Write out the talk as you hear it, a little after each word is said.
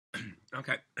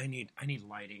Okay, I need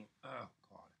lighting. Oh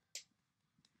god.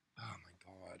 Oh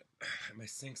my god. My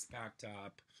sink's backed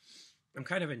up. I'm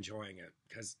kind of enjoying it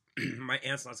because my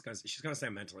aunt's not gonna. She's gonna say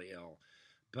I'm mentally ill,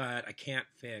 but I can't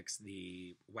fix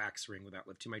the wax ring without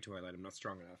lifting my toilet. I'm not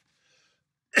strong enough.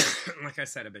 Like I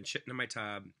said, I've been shitting in my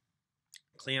tub,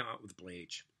 cleaning out with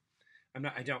bleach. I'm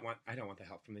not. I don't want the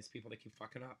help from these people. They keep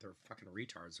fucking up. They're fucking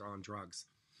retards. They're all on drugs.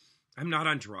 I'm not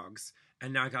on drugs,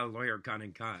 and now I got a lawyer,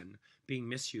 gun, being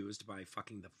misused by the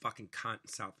fucking cunt in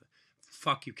South.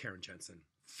 Fuck you, Karen Jensen.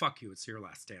 Fuck you. It's your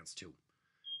last dance too.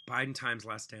 Biden times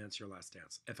last dance, your last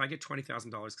dance. If I get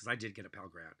 $20,000, because I did get a Pell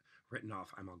Grant written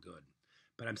off, I'm all good.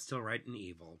 But I'm still writing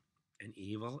evil, and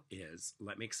evil is.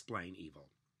 Let me explain evil.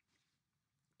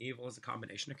 Evil is a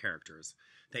combination of characters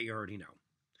that you already know.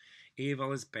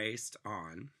 Evil is based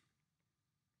on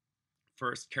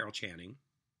first Carol Channing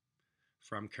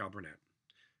from Carol Burnett.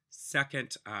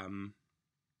 Second,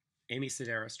 Amy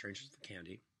Sedaris, Strangers with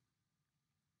Candy.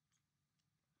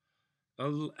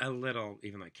 A little,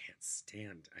 even though I can't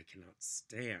stand, I cannot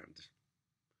stand.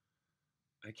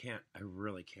 I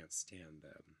really can't stand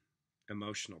the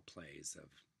emotional plays of,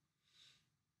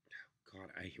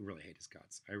 God, I really hate his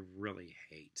guts. I really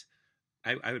hate.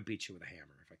 I would beat you with a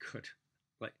hammer if I could.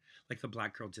 Like the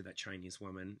black girl did that Chinese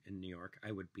woman in New York.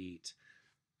 I would beat.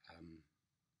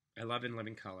 I love In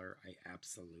Living Color. I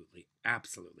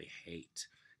absolutely hate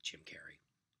Jim Carrey.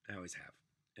 I always have.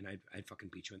 And I'd fucking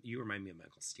beat you. You remind me of my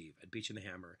Uncle Steve. I'd beat you in the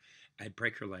hammer. I'd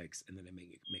break your legs, and then I'd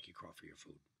make you crawl for your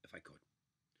food if I could.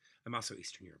 I'm also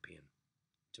Eastern European.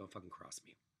 Don't fucking cross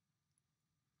me.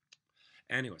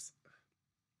 Anyways,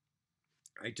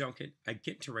 I get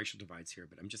into racial divides here,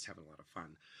 but I'm just having a lot of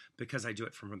fun because I do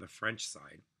it from the French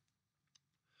side.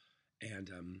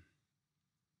 And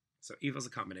so Evil's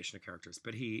a combination of characters,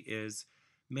 but he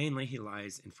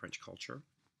lies in French culture.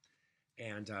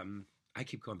 And I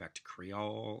keep going back to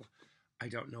Creole. I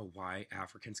don't know why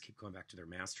Africans keep going back to their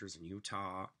masters in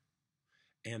Utah.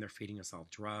 And they're feeding us all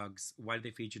drugs. Why do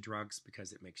they feed you drugs?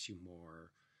 Because it makes you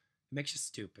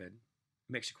stupid.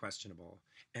 It makes you questionable.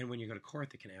 And when you go to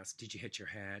court, they can ask, did you hit your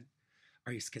head?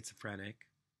 Are you schizophrenic?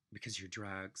 Because you're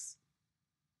drugs.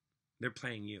 They're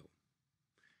playing you.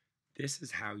 This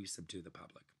is how you subdue the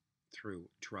public. Through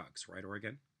drugs. Right,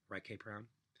 Oregon? Right, Cape Brown?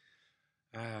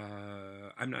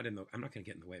 I'm not going to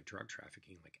get in the way of drug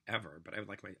trafficking like ever, but I would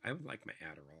like my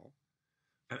Adderall.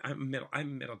 I'm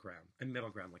middle ground. I'm middle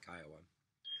ground like Iowa.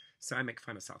 So I make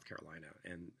fun of South Carolina,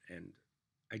 and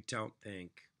I don't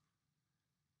think.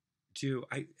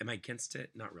 Am I against it?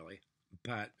 Not really,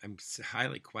 but I'm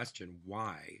highly question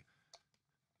why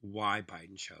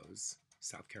Biden chose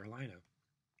South Carolina.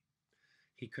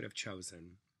 He could have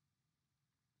chosen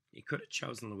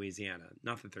Louisiana.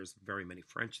 Not that there's very many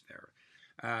French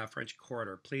there. French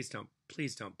Quarter. Please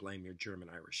don't blame your German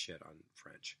Irish shit on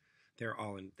French.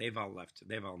 They've all left.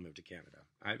 They've all moved to Canada.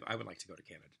 I would like to go to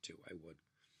Canada too. I would.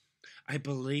 I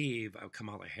believe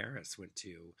Kamala Harris went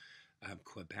to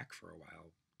Quebec for a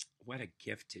while. What a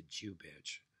gifted Jew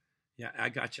bitch. Yeah, I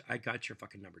got your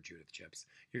fucking number, Judith Chips.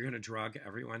 You're gonna drug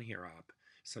everyone here up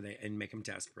and make them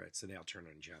desperate so they all turn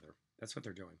on each other. That's what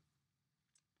they're doing.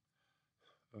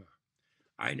 Ugh.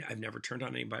 I've never turned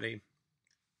on anybody,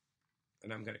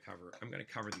 and I'm gonna cover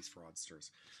these fraudsters,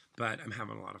 but I'm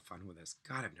having a lot of fun with this.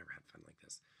 God, I've never had fun like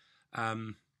this.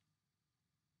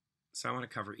 So I want to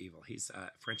cover Evil. He's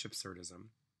French Absurdism.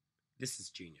 This is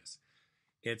genius.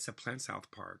 It's a Plant South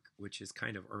Park, which is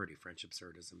kind of already French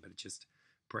Absurdism, but it just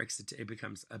breaks it. It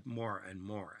becomes more and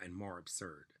more and more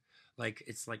absurd. Like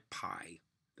it's like pie.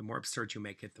 The more absurd you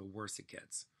make it, the worse it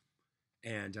gets.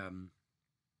 And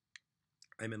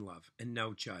I'm in love. And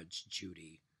no, Judge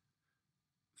Judy,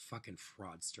 fucking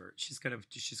fraudster. She's gonna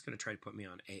try to put me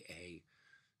on AA.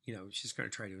 You know, she's going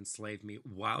to try to enslave me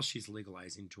while she's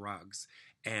legalizing drugs.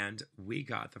 And we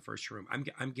got the first room.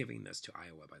 I'm giving this to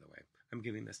Iowa, by the way. I'm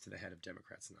giving this to the head of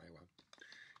Democrats in Iowa.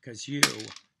 Because you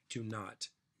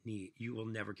will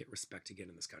never get respect again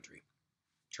in this country.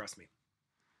 Trust me.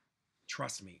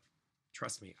 Trust me.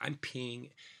 Trust me. I'm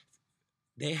peeing.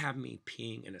 They have me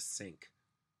peeing in a sink.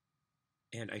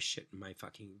 And I shit in my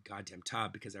fucking goddamn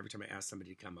tub because every time I ask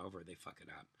somebody to come over, they fuck it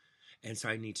up. And so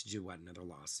I need to do another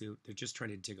lawsuit? They're just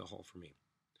trying to dig a hole for me.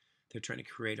 They're trying to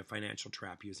create a financial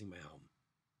trap using my home.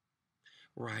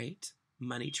 Right?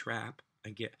 Money trap. I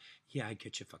get you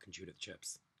fucking Judith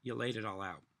Chips. You laid it all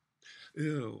out.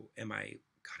 Ooh, God,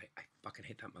 I fucking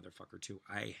hate that motherfucker too.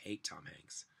 I hate Tom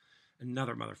Hanks.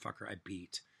 Another motherfucker I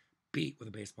beat with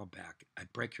a baseball bat. I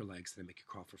break your legs and I make you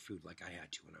crawl for food like I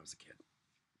had to when I was a kid.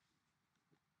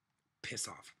 Piss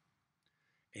off.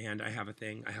 And I have a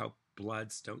thing. I hope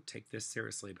Bloods don't take this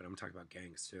seriously, but I'm talking about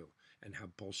gangs too. and how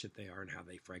bullshit they are and how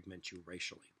they fragment you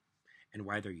racially and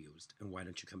why they're used. And why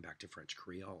don't you come back to French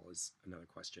Creole is another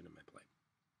question in my play.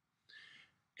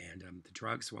 And the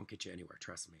drugs won't get you anywhere,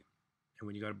 trust me. And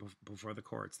when you go before the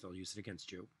courts, they'll use it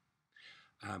against you.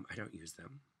 I don't use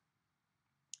them.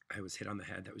 I was hit on the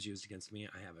head. That was used against me.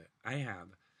 I have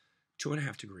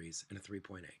 2.5 degrees and a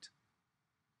 3.8.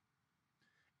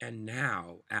 And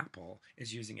now Apple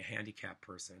is using a handicapped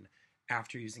person.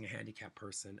 After using a handicapped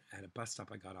person at a bus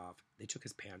stop I got off, they took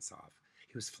his pants off.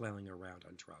 He was flailing around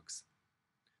on drugs.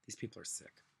 These people are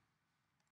sick.